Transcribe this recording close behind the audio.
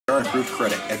approved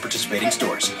credit at participating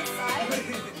stores.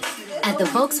 At the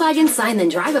Volkswagen Sign Then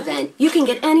Drive event, you can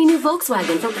get any new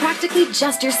Volkswagen for practically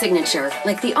just your signature,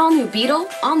 like the all-new Beetle,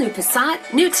 all-new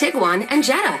Passat, new Tiguan, and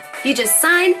Jetta. You just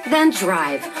sign, then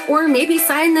drive. Or maybe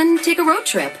sign, then take a road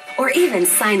trip. Or even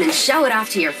sign, then show it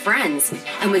off to your friends.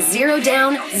 And with 0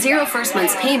 down, 0 first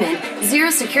month's payment,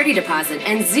 0 security deposit,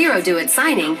 and 0 do-it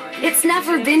signing, it's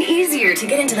never been easier to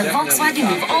get into the Volkswagen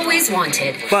you've always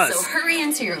wanted. Buzz, so hurry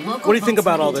into your local what do you think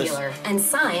about all Volkswagen this? dealer and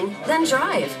sign, then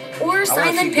drive. Or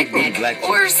sign, then picnic.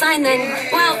 Or sign,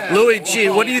 then, well... Luigi,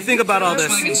 what do you think about all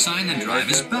this? Volkswagen Sign Then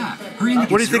Drive is back.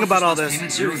 What do you think about all this?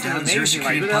 Payment, 0 down, 0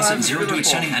 security deposit, and 0 do-it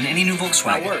signing on any new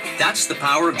Volkswagen. That's the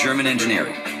power of German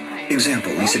engineering.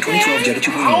 Example, lease a 2012 Jetta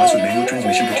 2.0 with manual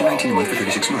transmission for $219 a month for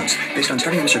 36 months. Based on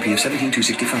starting MSRP of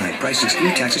 $17,265. Prices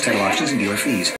exclude taxes, title options, and dealer fees.